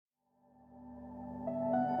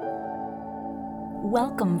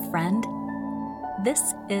Welcome, friend.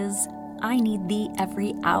 This is I Need Thee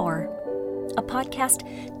Every Hour, a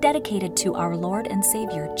podcast dedicated to our Lord and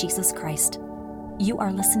Savior, Jesus Christ. You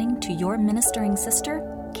are listening to your ministering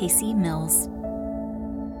sister, Casey Mills.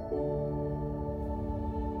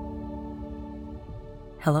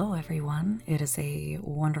 Hello, everyone. It is a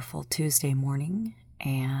wonderful Tuesday morning,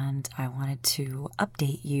 and I wanted to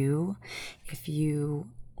update you. If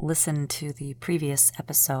you listened to the previous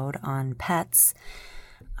episode on pets,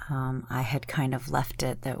 I had kind of left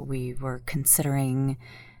it that we were considering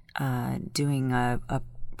doing a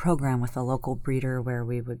program with a local breeder where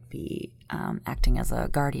we would be acting as a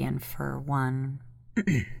guardian for one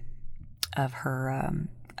of her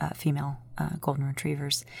female golden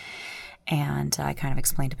retrievers. And I kind of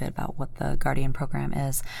explained a bit about what the guardian program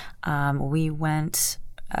is. We went,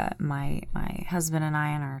 my husband and I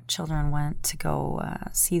and our children went to go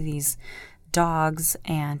see these dogs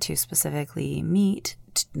and to specifically meet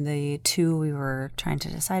the two we were trying to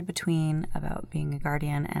decide between about being a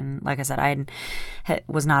guardian. And like I said, I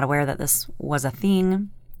was not aware that this was a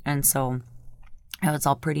thing. And so it was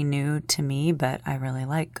all pretty new to me, but I really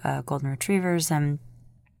like golden retrievers and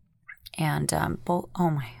both, oh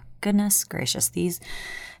my goodness gracious, these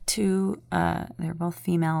two, they're both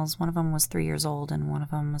females. One of them was 3 years old and one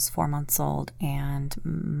of them was 4 months old. And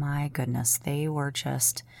my goodness, they were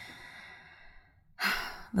just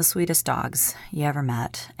the sweetest dogs you ever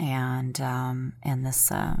met. And this,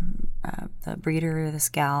 the breeder, this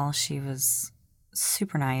gal, she was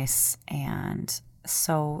super nice and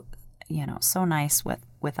so nice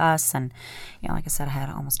with us. And, like I said, I had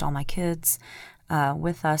almost all my kids,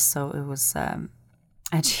 with us. So it was,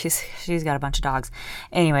 and she's got a bunch of dogs.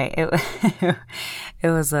 Anyway, it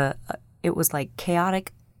was like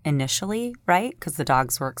chaotic initially, right? Because the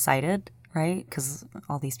dogs were excited, right? Because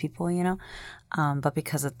all these people, but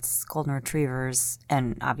because it's golden retrievers,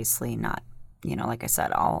 and obviously not, like I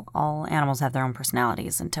said, all animals have their own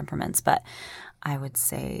personalities and temperaments, but I would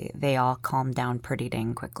say they all calmed down pretty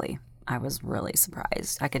dang quickly. I was really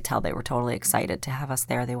surprised. I could tell they were totally excited to have us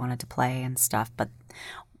there. They wanted to play and stuff, but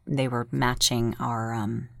they were matching our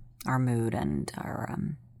mood and our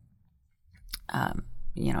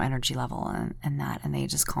energy level and that, and they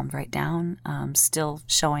just calmed right down, still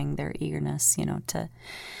showing their eagerness, to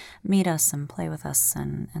meet us and play with us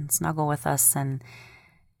and snuggle with us, and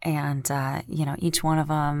each one of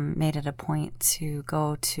them made it a point to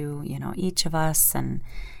go to each of us and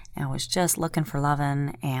was just looking for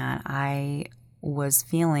loving, and I was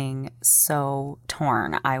feeling so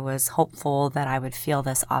torn. I was hopeful that I would feel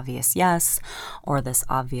this obvious yes or this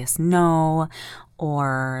obvious no,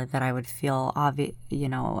 or that I would feel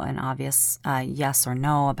an obvious yes or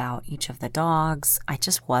no about each of the dogs. I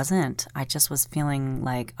just wasn't. I just was feeling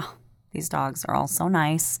like, oh, these dogs are all so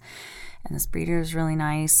nice, and this breeder is really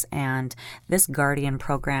nice, and this guardian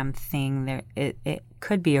program thing, it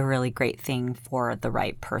could be a really great thing for the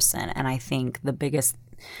right person. And I think the biggest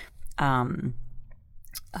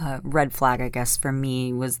red flag, I guess, for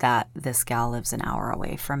me was that this gal lives an hour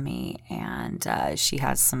away from me, and she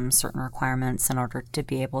has some certain requirements in order to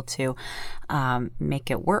be able to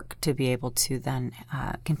make it work, to be able to then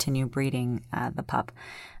continue breeding the pup.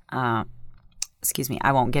 Excuse me,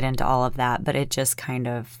 I won't get into all of that, but it just kind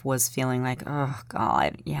of was feeling like, oh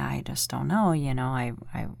God, yeah, I just don't know, I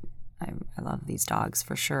love these dogs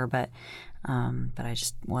for sure, but I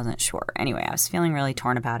just wasn't sure. Anyway, I was feeling really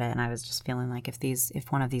torn about it, and I was just feeling like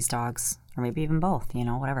if one of these dogs, or maybe even both,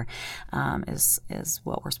 whatever, is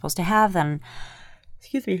what we're supposed to have, then,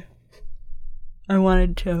 excuse me, I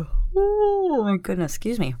wanted to, oh my goodness,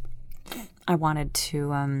 excuse me, I wanted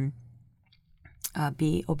to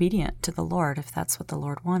be obedient to the Lord if that's what the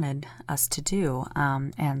Lord wanted us to do.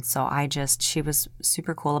 And so she was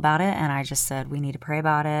super cool about it. And I just said, we need to pray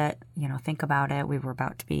about it, think about it. We were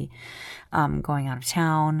about to be going out of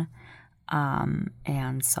town.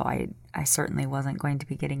 And so I certainly wasn't going to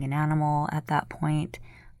be getting an animal at that point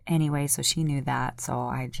anyway. So she knew that. So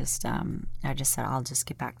I just said, I'll just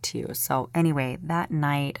get back to you. So anyway, that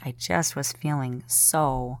night I just was feeling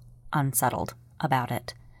so unsettled about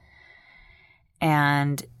it.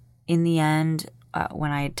 And in the end, when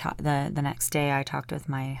I the next day, I talked with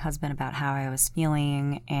my husband about how I was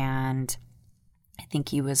feeling, and I think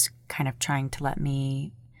he was kind of trying to let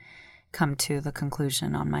me come to the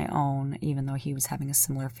conclusion on my own, even though he was having a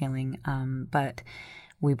similar feeling. But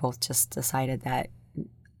we both just decided that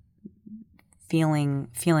feeling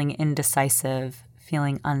indecisive,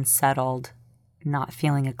 feeling unsettled, not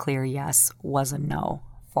feeling a clear yes was a no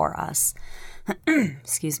for us.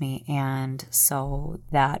 Excuse me. And so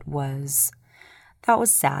that was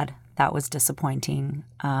sad. That was disappointing.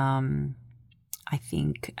 I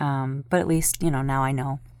think. But at least, now I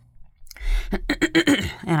know.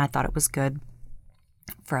 And I thought it was good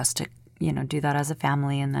for us to, do that as a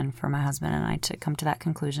family, and then for my husband and I to come to that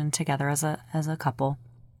conclusion together as a couple.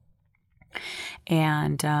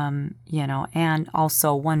 And, and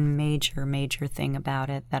also one major thing about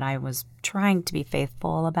it that I was trying to be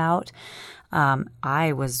faithful about,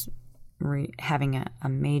 I was having a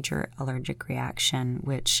major allergic reaction,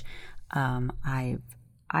 which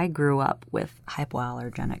I grew up with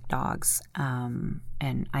hypoallergenic dogs, and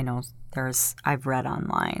I know I've read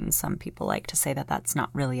online, some people like to say that that's not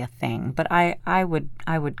really a thing, but I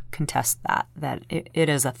would contest that it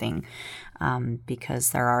is a thing,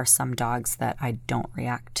 because there are some dogs that I don't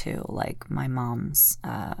react to, like my mom's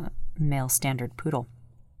male standard poodle.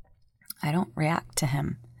 I don't react to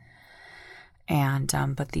him, and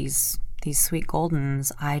but these sweet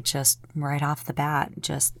Goldens, I just right off the bat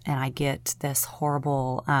and I get this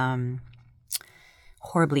horrible,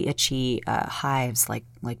 horribly itchy hives, like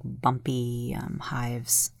bumpy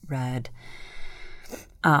hives, red.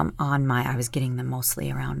 I was getting them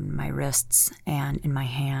mostly around my wrists and in my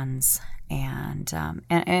hands, and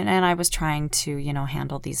I was trying to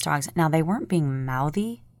handle these dogs. Now they weren't being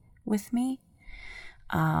mouthy with me.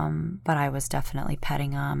 But I was definitely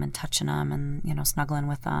petting them and touching them and, snuggling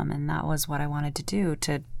with them. And that was what I wanted to do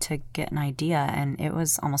to get an idea. And it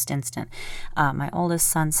was almost instant. My oldest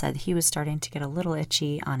son said he was starting to get a little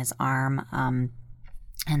itchy on his arm.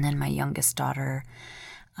 And then my youngest daughter,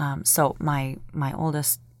 so my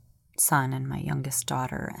oldest son and my youngest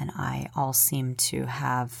daughter and I all seemed to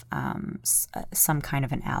have some kind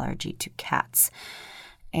of an allergy to cats.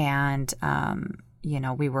 And,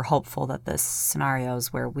 we were hopeful that the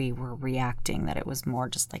scenarios where we were reacting, that it was more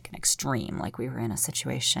just like an extreme, like we were in a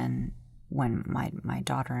situation when my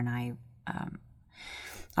daughter and I,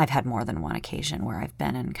 I've had more than one occasion where I've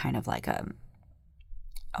been in kind of like a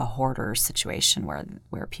hoarder situation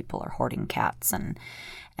where people are hoarding cats and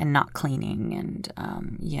not cleaning. And,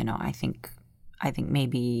 I think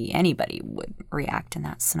maybe anybody would react in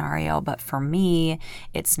that scenario. But for me,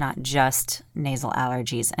 it's not just nasal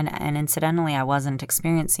allergies. And incidentally, I wasn't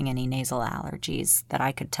experiencing any nasal allergies that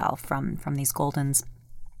I could tell from these Goldens.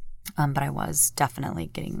 But I was definitely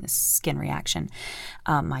getting this skin reaction.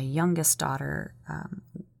 My youngest daughter,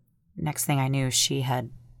 next thing I knew,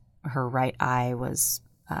 her right eye was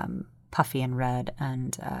puffy and red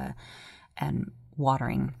and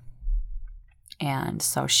watering. And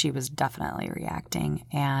so she was definitely reacting.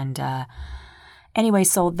 And anyway,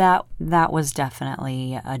 so that was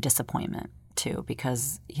definitely a disappointment too,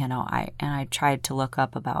 because, I tried to look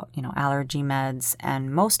up about, allergy meds,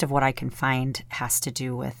 and most of what I can find has to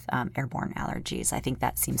do with airborne allergies. I think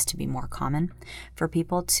that seems to be more common for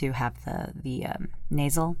people to have the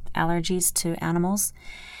nasal allergies to animals.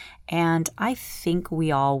 And I think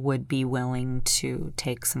we all would be willing to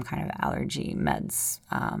take some kind of allergy meds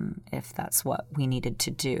if that's what we needed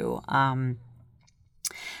to do.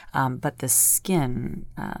 But the skin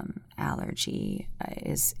allergy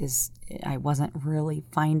is I wasn't really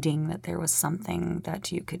finding that there was something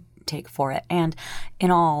that you could take for it. And in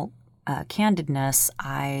all candidness,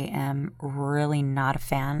 I am really not a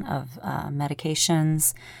fan of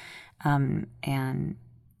medications, and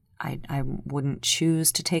I wouldn't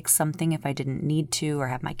choose to take something if I didn't need to, or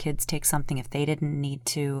have my kids take something if they didn't need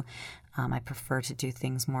to. I prefer to do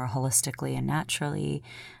things more holistically and naturally.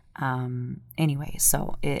 Anyway,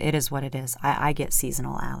 so it is what it is. I get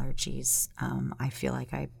seasonal allergies. I feel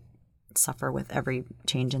like I suffer with every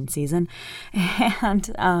change in season.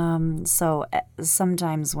 And so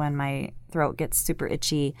sometimes when my throat gets super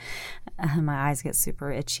itchy, my eyes get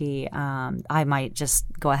super itchy, I might just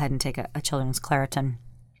go ahead and take a children's Claritin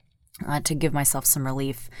to give myself some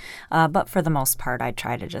relief. But for the most part, I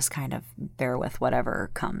try to just kind of bear with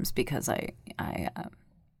whatever comes, because I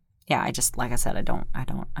just, like I said,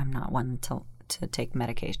 I'm not one to take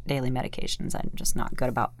daily medications. I'm just not good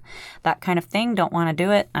about that kind of thing. Don't want to do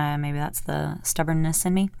it. Maybe that's the stubbornness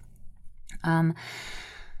in me.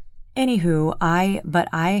 Anywho, I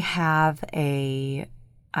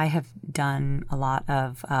have done a lot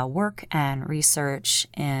of work and research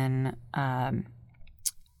in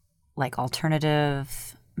like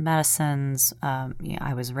alternative medicines.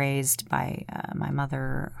 I was raised by my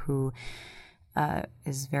mother, who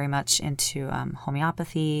is very much into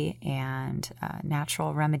homeopathy and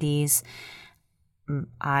natural remedies.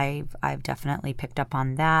 I've definitely picked up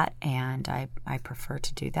on that, and I prefer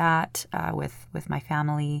to do that with my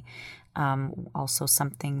family. Also,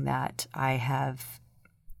 something that I have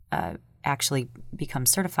actually become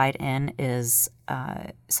certified in is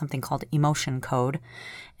something called emotion code,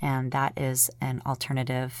 and that is an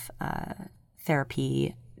alternative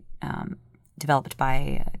therapy developed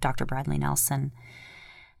by Dr. Bradley Nelson,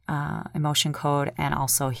 emotion code, and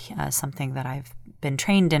also something that I've been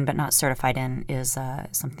trained in but not certified in is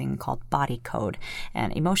something called body code.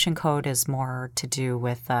 And emotion code is more to do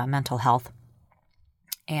with mental health,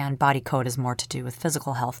 and body code is more to do with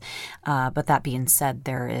physical health. But that being said,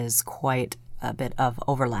 there is quite a bit of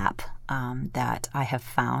overlap that I have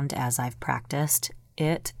found as I've practiced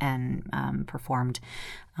it and performed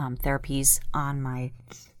therapies on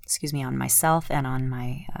myself and on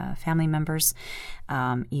my family members,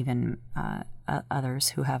 even others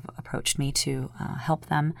who have approached me to help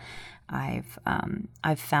them. I've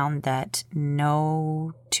found that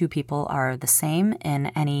no two people are the same in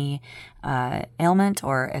any ailment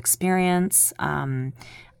or experience,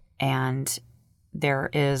 and there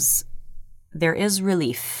is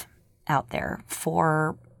relief out there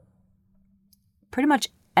for pretty much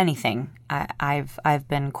anything. I've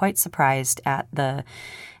been quite surprised at the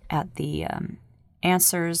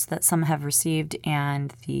answers that some have received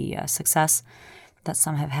and the success that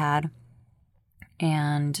some have had.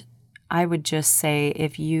 And I would just say,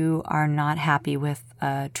 if you are not happy with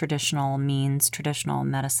traditional means, traditional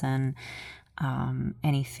medicine,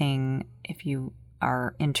 anything, if you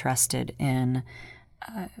are interested in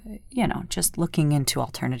just looking into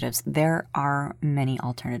alternatives, there are many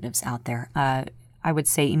alternatives out there. I would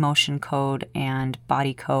say emotion code and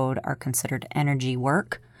body code are considered energy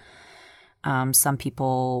work. Some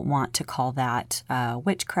people want to call that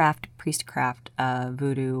witchcraft, priestcraft,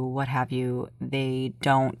 voodoo, what have you. They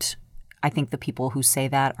don't. I think the people who say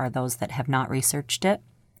that are those that have not researched it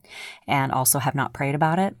and also have not prayed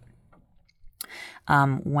about it.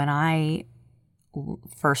 When I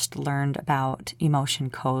first learned about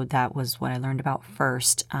emotion code, that was what I learned about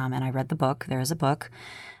first, and I read the book. There is a book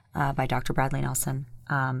by Dr. Bradley Nelson.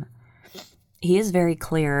 He is very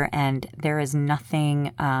clear, and there is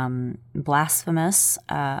nothing blasphemous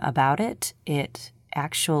about it. It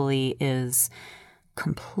actually is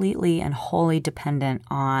completely and wholly dependent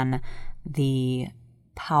on the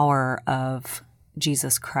power of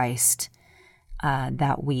Jesus Christ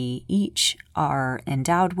that we each are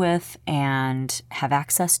endowed with and have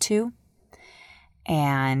access to.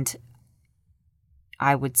 And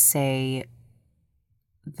I would say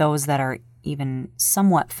those that are even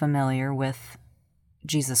somewhat familiar with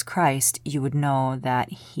Jesus Christ, you would know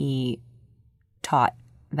that he taught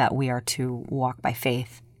that we are to walk by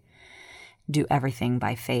faith, do everything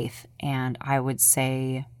by faith. And I would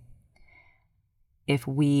say if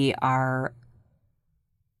we are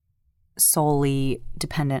solely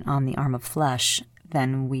dependent on the arm of flesh,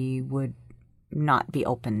 then we would not be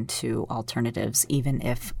open to alternatives, even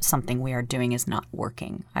if something we are doing is not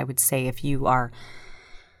working. I would say if you are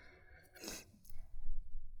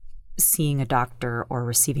seeing a doctor or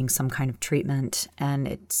receiving some kind of treatment and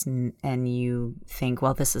you think,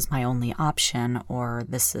 well, this is my only option, or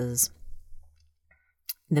this is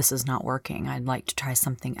not working, I'd like to try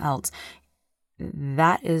something else.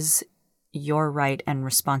 That is your right and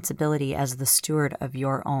responsibility as the steward of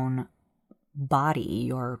your own body,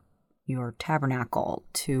 your tabernacle,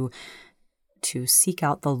 to seek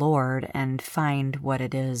out the Lord and find what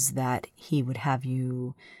it is that he would have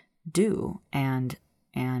you do and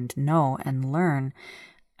know and learn.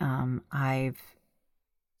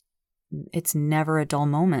 It's never a dull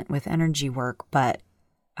moment with energy work, but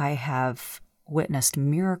I have witnessed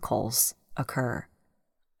miracles occur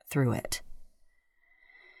through it.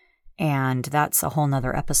 And that's a whole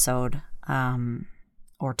nother episode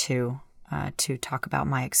or two to talk about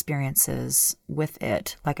my experiences with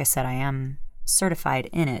it. Like I said, I am certified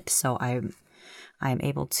in it, so I'm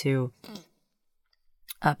able to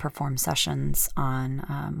perform sessions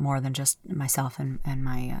on more than just myself and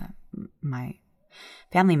my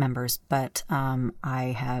family members. But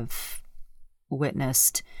I have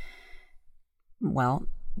witnessed, well,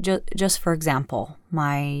 just for example,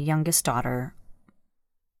 my youngest daughter,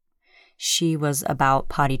 she was about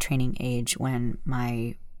potty training age when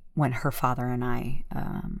her father and I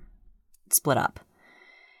split up.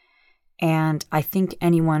 And I think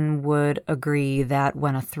anyone would agree that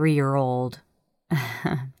when a 3-year-old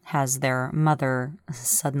has their mother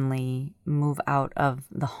suddenly move out of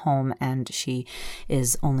the home and she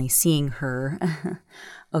is only seeing her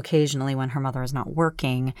occasionally when her mother is not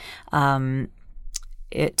working,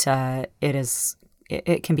 it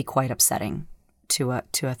can be quite upsetting to a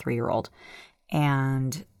 3-year-old.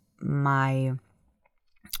 And my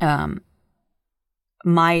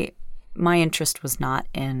interest was not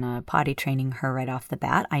in potty training her right off the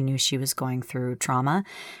bat. I knew she was going through trauma,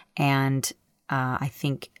 and I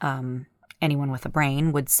think anyone with a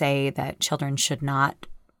brain would say that children should not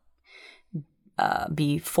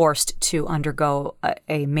be forced to undergo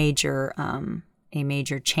a major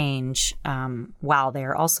change while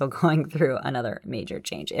they're also going through another major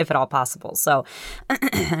change, if at all possible. So,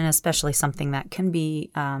 and especially something that can be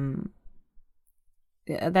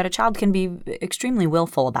that a child can be extremely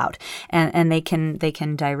willful about, and they can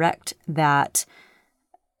direct that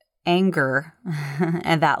anger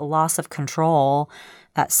and that loss of control,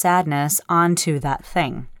 that sadness onto that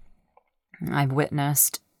thing. I've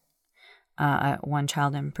witnessed one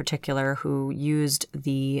child in particular who used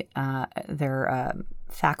their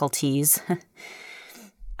faculties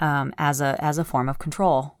as a form of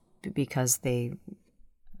control because they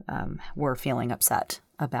were feeling upset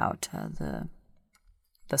about the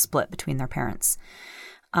split between their parents.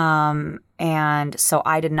 And so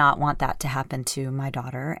I did not want that to happen to my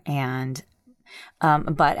daughter. And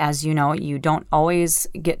but as you know, you don't always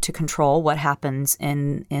get to control what happens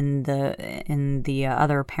in the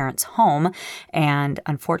other parent's home. And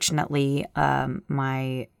unfortunately,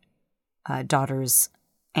 my daughter's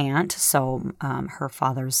aunt, so her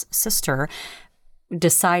father's sister,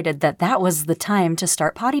 decided that was the time to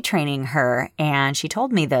start potty training her. And she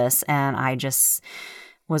told me this, and I just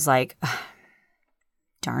was like,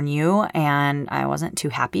 darn you. And I wasn't too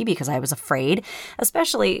happy because I was afraid,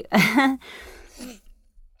 especially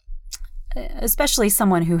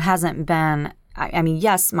someone who hasn't been, I mean,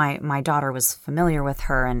 yes, my daughter was familiar with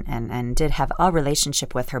her and did have a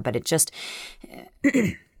relationship with her, but it just,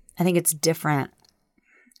 I think it's different.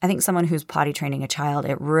 I think someone who's potty training a child,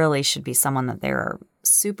 it really should be someone that they're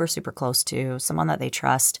super, super close to, someone that they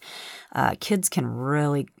trust. Things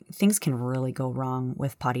can really go wrong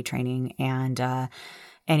with potty training. And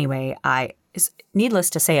anyway, needless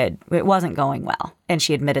to say, it wasn't going well. And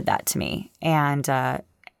she admitted that to me. And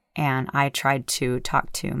I tried to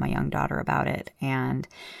talk to my young daughter about it. And,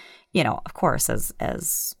 of course,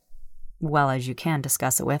 as well as you can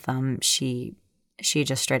discuss it with them, she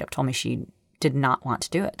just straight up told me she did not want to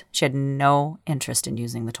do it. She had no interest in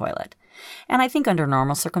using the toilet. And I think under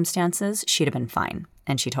normal circumstances, she'd have been fine.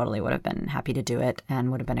 And she totally would have been happy to do it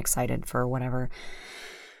and would have been excited for whatever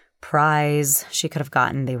prize she could have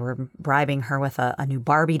gotten. They were bribing her with a new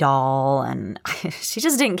Barbie doll, and she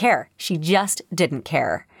just didn't care. She just didn't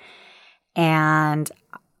care. And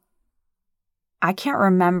I can't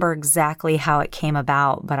remember exactly how it came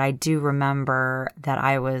about, but I do remember that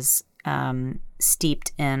I was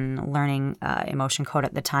steeped in learning emotion code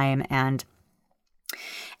at the time, and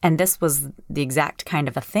this was the exact kind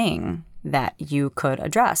of a thing that you could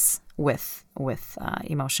address with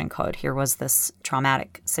emotion code. Here was this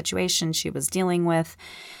traumatic situation she was dealing with.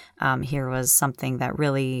 Here was something that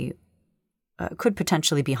really could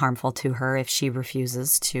potentially be harmful to her if she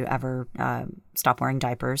refuses to ever stop wearing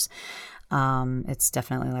diapers. It's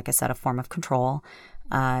definitely, like I said, a form of control.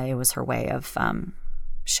 It was her way of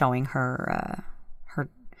showing her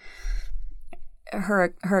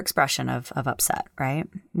expression of upset, right?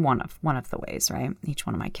 One of the ways, right? Each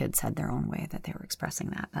one of my kids had their own way that they were expressing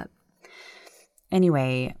that. But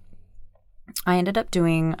anyway, I ended up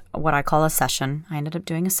doing what I call a session. I ended up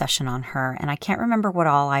doing a session on her, and I can't remember what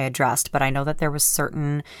all I addressed, but I know that there was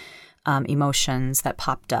certain emotions that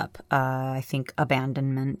popped up. I think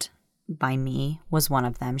abandonment by me was one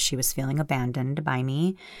of them. She was feeling abandoned by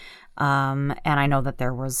me. And I know that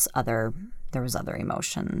there was other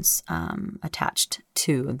emotions attached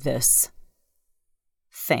to this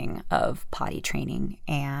thing of potty training.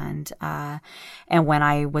 And when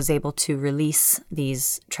I was able to release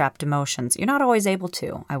these trapped emotions, you're not always able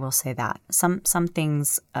to, I will say that. Some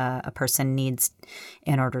things a person needs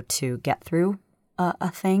in order to get through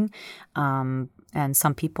a thing. And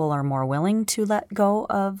some people are more willing to let go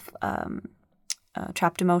of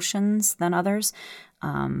trapped emotions than others.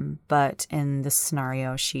 But in this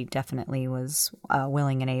scenario, she definitely was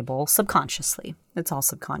willing and able subconsciously. It's all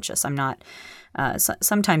subconscious. I'm not,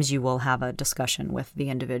 sometimes you will have a discussion with the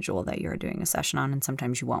individual that you're doing a session on, and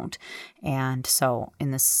sometimes you won't. And so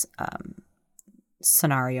in this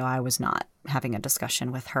scenario, I was not having a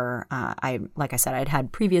discussion with her. Like I said, I'd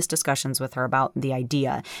had previous discussions with her about the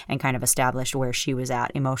idea and kind of established where she was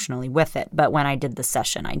at emotionally with it. But when I did the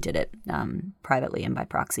session, I did it privately and by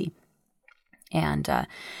proxy. And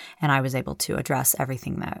I was able to address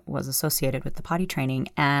everything that was associated with the potty training.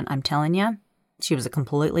 And I'm telling you, she was a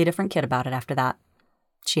completely different kid about it after that.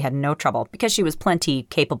 She had no trouble because she was plenty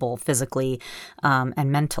capable physically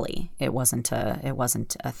and mentally. It wasn't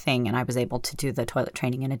a thing. And I was able to do the toilet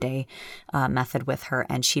training in a day method with her,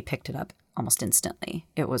 and she picked it up almost instantly.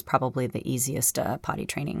 It was probably the easiest potty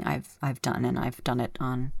training I've done, and I've done it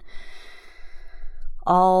on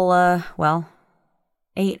all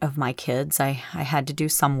 8 of my kids. I had to do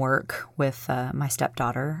some work with my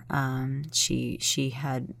stepdaughter. She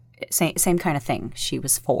had same kind of thing. She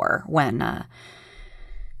was 4 when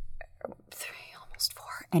 3, almost 4.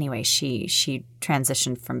 Anyway, she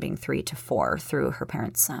transitioned from being 3 to 4 through her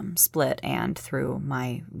parents' split and through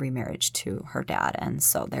my remarriage to her dad. And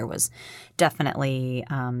so there was definitely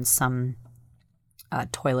some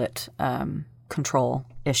toilet control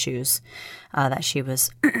issues that she was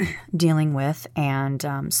dealing with, and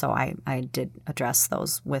so I did address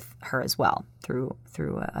those with her as well through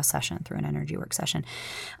a session, through an energy work session.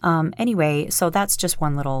 Anyway, so that's just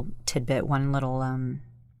one little tidbit, one little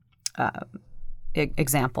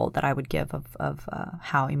example that I would give of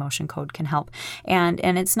how emotion code can help, and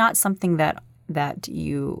it's not something that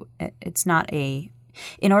it's not a.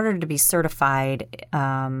 In order to be certified,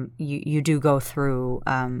 you do go through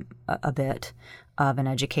a bit of an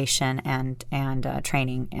education and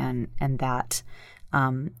training and that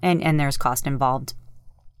and there's cost involved.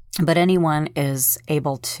 But anyone is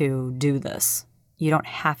able to do this. You don't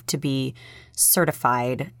have to be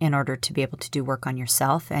certified in order to be able to do work on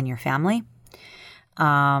yourself and your family.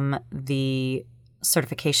 The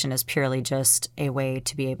certification is purely just a way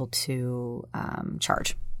to be able to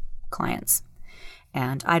charge clients.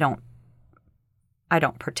 And I don't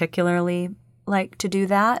particularly like to do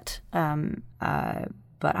that,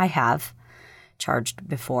 but I have charged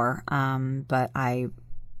before. But I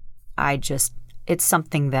just, it's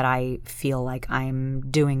something that I feel like I'm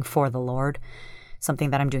doing for the Lord,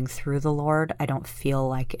 something that I'm doing through the Lord. I don't feel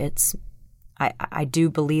like it's, I do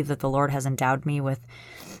believe that the Lord has endowed me with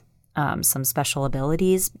some special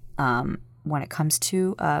abilities when it comes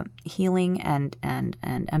to healing and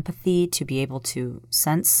empathy, to be able to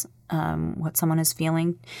sense what someone is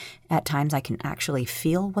feeling. At times I can actually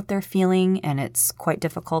feel what they're feeling, and it's quite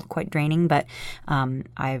difficult, quite draining, but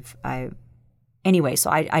anyway, so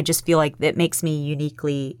I just feel like it makes me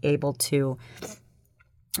uniquely able to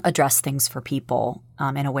address things for people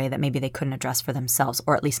in a way that maybe they couldn't address for themselves,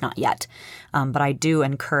 or at least not yet. But I do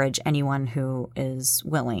encourage anyone who is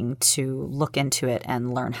willing to look into it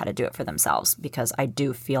and learn how to do it for themselves, because I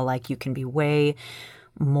do feel like you can be way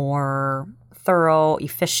more thorough,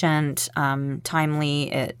 efficient, timely.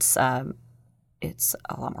 It's a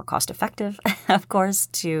lot more cost effective, of course,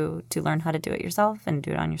 to learn how to do it yourself and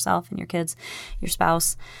do it on yourself and your kids, your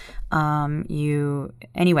spouse.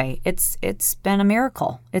 Anyway, it's been a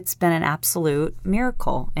miracle. It's been an absolute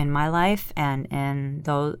miracle in my life and in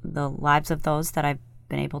the lives of those that I've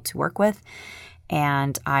been able to work with.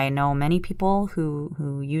 And I know many people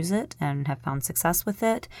who use it and have found success with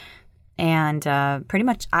it. And pretty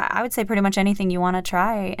much, I would say pretty much anything you want to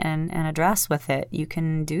try and address with it, you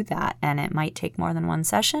can do that. And it might take more than one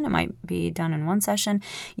session. It might be done in one session.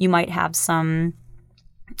 You might have some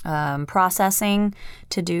processing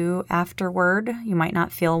to do afterward. You might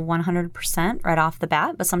not feel 100% right off the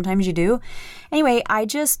bat, but sometimes you do. Anyway, I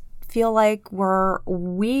just feel like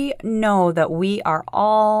we know that we are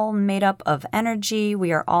all made up of energy.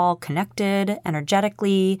 We are all connected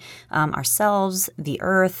energetically, ourselves, the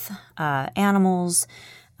earth, animals,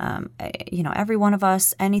 every one of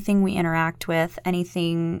us, anything we interact with,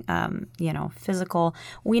 anything, physical.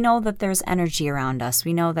 We know that there's energy around us.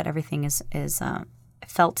 We know that everything is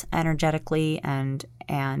felt energetically, and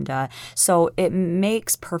so it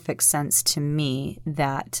makes perfect sense to me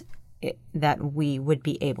that we would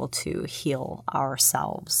be able to heal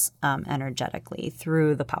ourselves energetically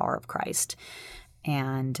through the power of Christ.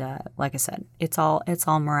 And like I said, it's all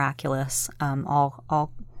miraculous.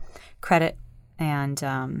 All credit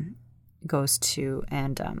and goes to,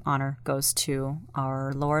 and honor goes to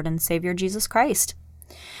our Lord and Savior Jesus Christ.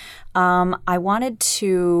 I wanted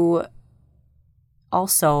to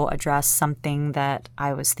also address something that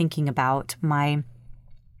I was thinking about.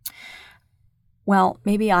 Well,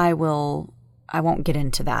 maybe I won't get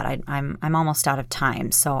into that. I'm almost out of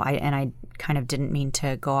time, so I kind of didn't mean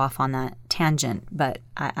to go off on that tangent, but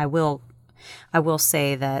I will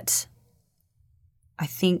say that I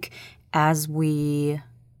think as we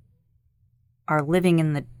are living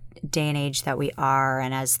in the day and age that we are,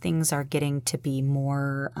 and as things are getting to be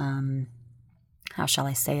more, how shall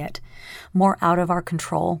I say it, more out of our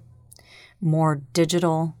control, more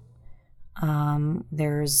digital,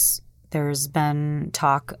 there's been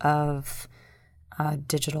talk of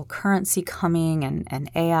digital currency coming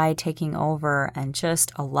and AI taking over, and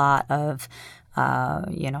just a lot of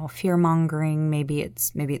fear mongering. Maybe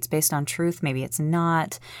it's based on truth, maybe it's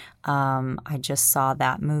not. I just saw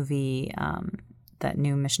that movie, that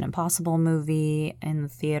new Mission Impossible movie in the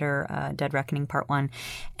theater, Dead Reckoning Part 1.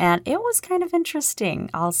 And it was kind of interesting,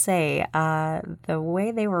 I'll say. The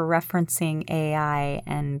way they were referencing AI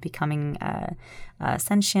and becoming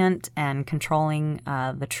sentient and controlling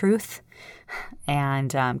the truth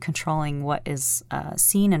and controlling what is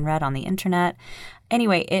seen and read on the internet.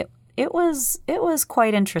 Anyway, it was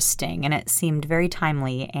quite interesting, and it seemed very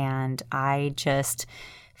timely, and I just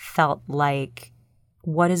felt like,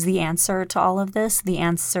 what is the answer to all of this? The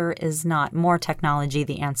answer is not more technology.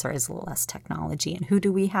 The answer is less technology. And who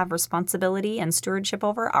do we have responsibility and stewardship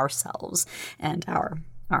over? Ourselves and our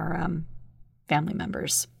family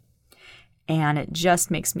members. And it just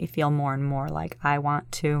makes me feel more and more like I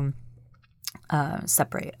want to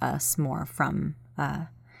separate us more from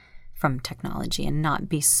technology and not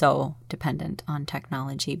be so dependent on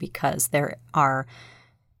technology, because there are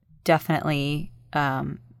definitely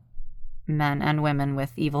men and women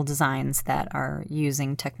with evil designs that are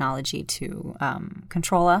using technology to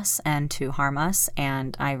control us and to harm us.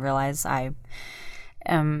 And I realize I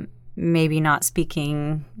am maybe not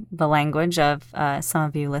speaking the language of some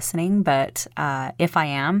of you listening, but if I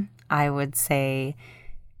am, I would say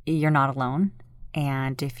you're not alone.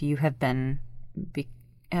 And if you have been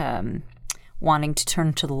wanting to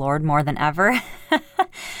turn to the Lord more than ever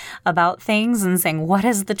about things and saying, what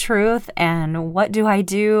is the truth and what do I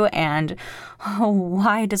do, and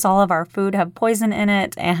why does all of our food have poison in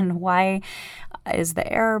it, and why is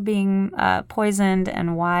the air being poisoned,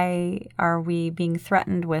 and why are we being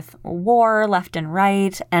threatened with war left and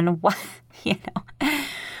right, and what,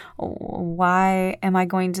 why am I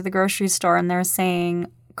going to the grocery store and they're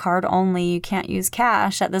saying card only, you can't use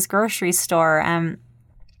cash at this grocery store, and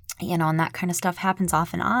that kind of stuff happens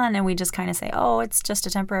off and on, and we just kind of say, oh, it's just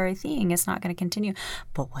a temporary thing, it's not going to continue.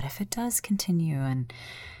 But what if it does continue? And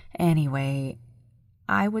anyway,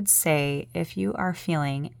 I would say if you are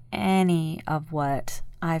feeling any of what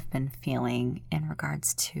I've been feeling in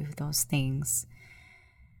regards to those things,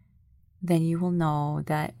 then you will know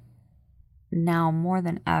that now more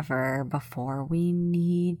than ever before, we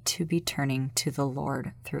need to be turning to the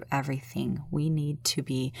Lord through everything. We need to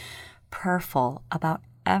be prayerful about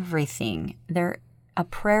everything. A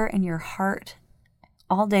prayer in your heart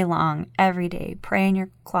all day long, every day. Pray in your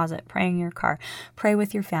closet, pray in your car, pray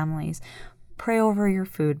with your families, pray over your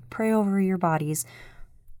food, pray over your bodies.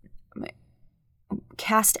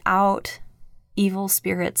 Cast out evil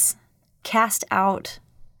spirits, cast out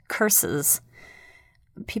curses.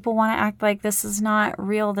 People want to act like this is not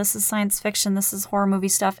real, this is science fiction, this is horror movie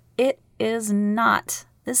stuff. It is not.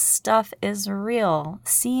 This stuff is real,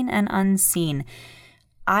 seen and unseen.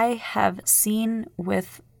 I have seen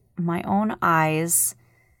with my own eyes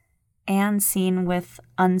and seen with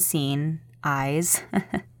unseen eyes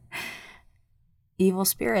evil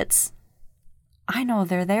spirits. I know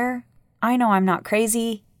they're there. I know I'm not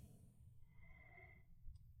crazy.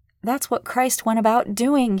 That's what Christ went about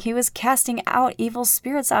doing. He was casting out evil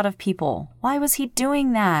spirits out of people. Why was he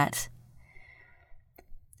doing that?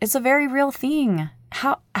 It's a very real thing.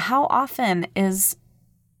 How often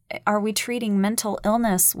are we treating mental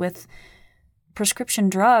illness with prescription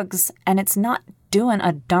drugs and it's not doing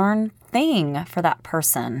a darn thing for that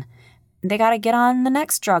person? They got to get on the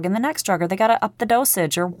next drug and the next drug, or they got to up the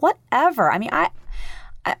dosage or whatever. I mean,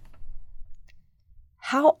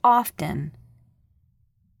 how often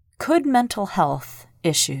could mental health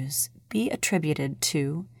issues be attributed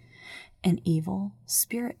to an evil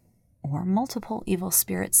spirit or multiple evil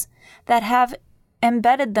spirits that have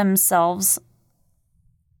embedded themselves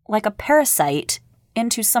like a parasite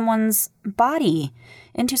into someone's body,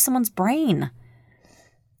 into someone's brain?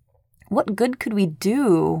 What good could we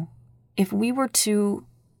do if we were to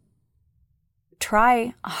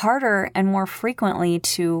try harder and more frequently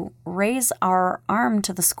to raise our arm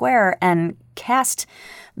to the square and cast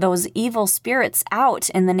those evil spirits out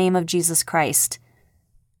in the name of Jesus Christ?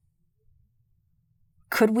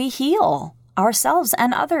 Could we heal ourselves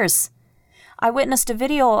and others? I witnessed a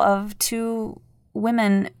video of 2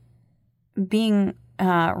 women being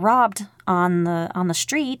robbed on the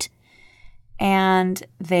street, and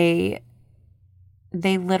they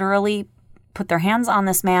literally put their hands on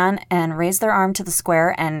this man and raised their arm to the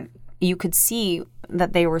square, and you could see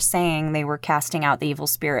that they were saying they were casting out the evil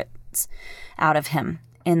spirits out of him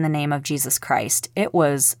in the name of Jesus Christ. It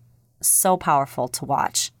was so powerful to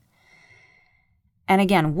watch. And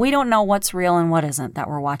again, we don't know what's real and what isn't that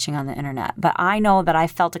we're watching on the internet, but I know that I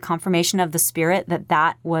felt a confirmation of the Spirit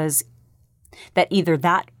that either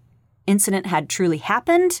that incident had truly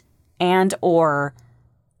happened and or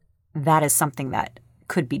that is something that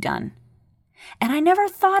could be done. And I never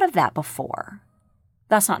thought of that before.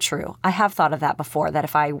 That's not true. I have thought of that before, that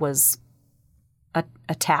if I was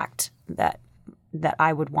attacked, that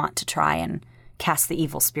I would want to try and cast the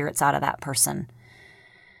evil spirits out of that person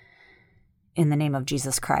in the name of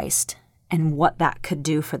Jesus Christ, and what that could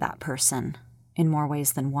do for that person in more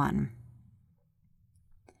ways than one.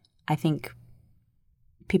 I think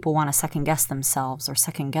people want to second guess themselves or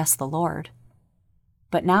second guess the Lord.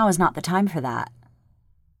 But now is not the time for that.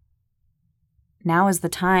 Now is the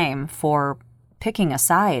time for picking a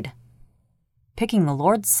side, picking the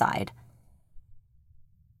Lord's side.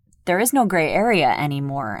 There is no gray area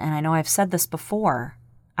anymore, and I know I've said this before.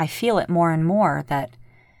 I feel it more and more that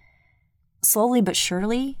slowly but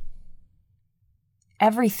surely,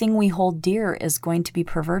 everything we hold dear is going to be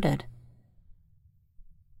perverted.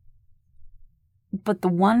 But the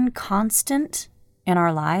one constant in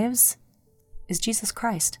our lives is Jesus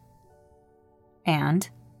Christ and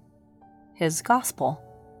His gospel.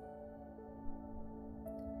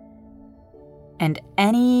 And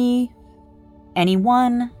anyone,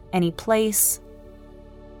 any place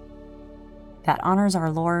that honors our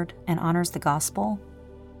Lord and honors the gospel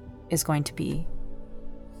is going to be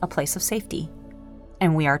a place of safety.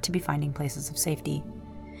 And we are to be finding places of safety,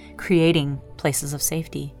 creating places of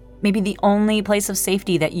safety. Maybe the only place of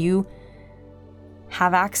safety that you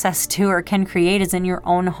have access to or can create is in your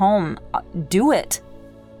own home. Do it.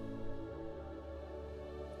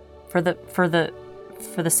 For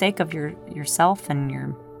the sake of yourself and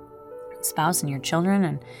your spouse and your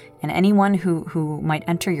children and anyone who might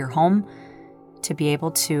enter your home, to be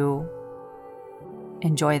able to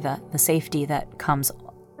enjoy the safety that comes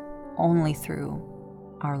only through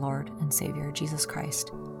our Lord and Savior, Jesus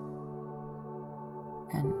Christ.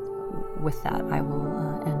 And with that, I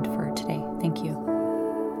will end for today. Thank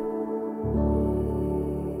you.